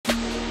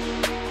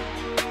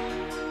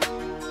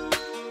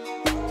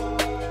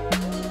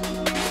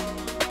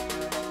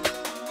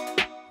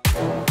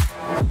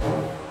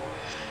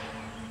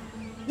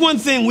one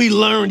thing we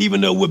learned,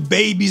 even though we're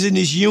babies in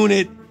this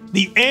unit,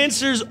 the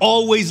answers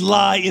always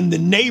lie in the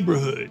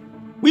neighborhood.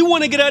 We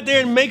want to get out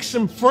there and make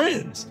some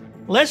friends.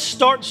 Let's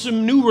start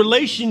some new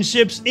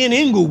relationships in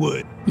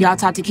Inglewood. Y'all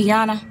talk to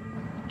Kiana?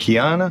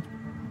 Kiana?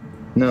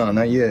 No,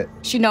 not yet.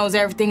 She knows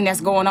everything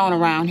that's going on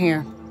around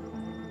here.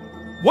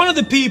 One of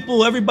the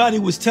people everybody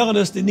was telling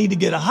us they need to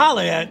get a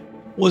holler at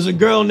was a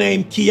girl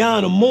named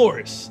Kiana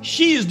Morris.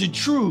 She is the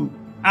true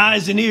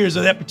eyes and ears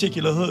of that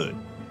particular hood.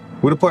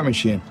 What apartment is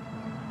she in?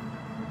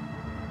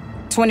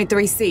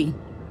 23C.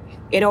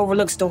 It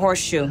overlooks the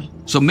horseshoe.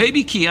 So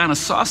maybe Kiana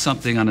saw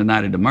something on the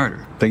night of the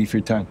murder. Thank you for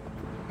your time.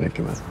 Thank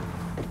you, man.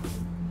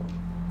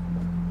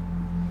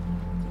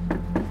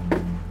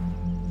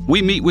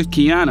 We meet with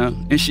Kiana,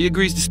 and she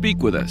agrees to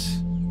speak with us.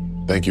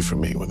 Thank you for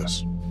meeting with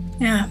us.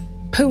 Yeah,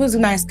 Pooh was a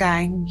nice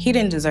guy. He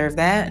didn't deserve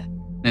that.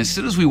 And as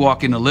soon as we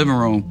walk in the living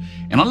room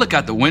and I look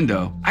out the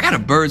window, I got a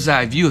bird's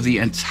eye view of the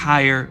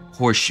entire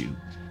horseshoe.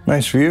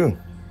 Nice view.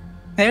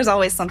 There's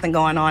always something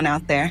going on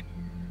out there.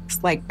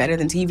 It's like better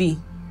than TV.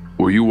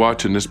 Were you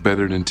watching this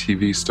better than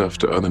TV stuff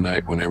the other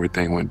night when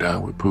everything went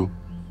down with Pooh?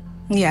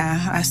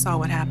 Yeah, I saw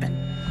what happened.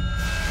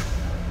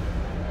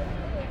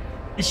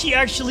 And she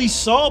actually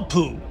saw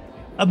Pooh.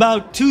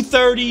 About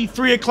 2:30,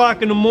 3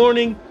 o'clock in the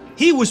morning,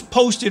 he was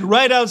posted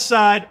right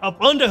outside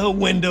up under her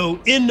window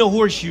in the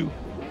horseshoe.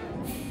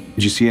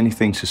 Did you see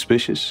anything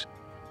suspicious?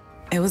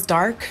 It was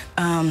dark.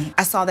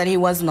 I saw that he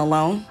wasn't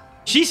alone.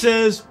 She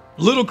says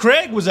little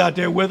Craig was out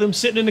there with him,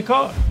 sitting in the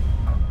car.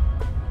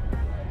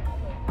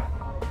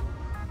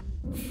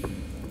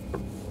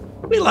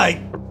 We like,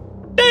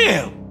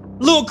 damn.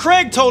 Little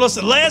Craig told us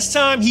the last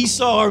time he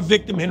saw our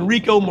victim,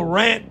 Henrico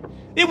Morant,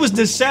 it was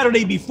the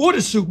Saturday before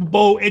the Super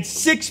Bowl at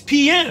 6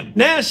 p.m.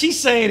 Now she's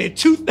saying at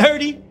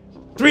 2:30,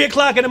 3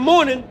 o'clock in the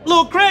morning,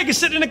 little Craig is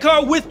sitting in the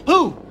car with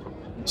Pooh.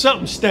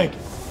 Something's stinking.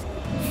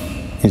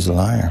 He's a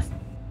liar.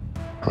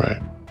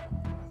 Right.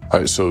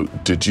 All right, so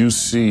did you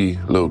see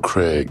Lil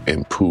Craig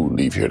and Pooh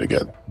leave here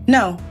together?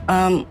 No,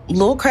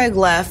 Lil Craig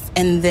left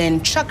and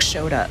then Chuck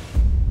showed up.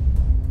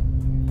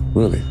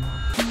 Really?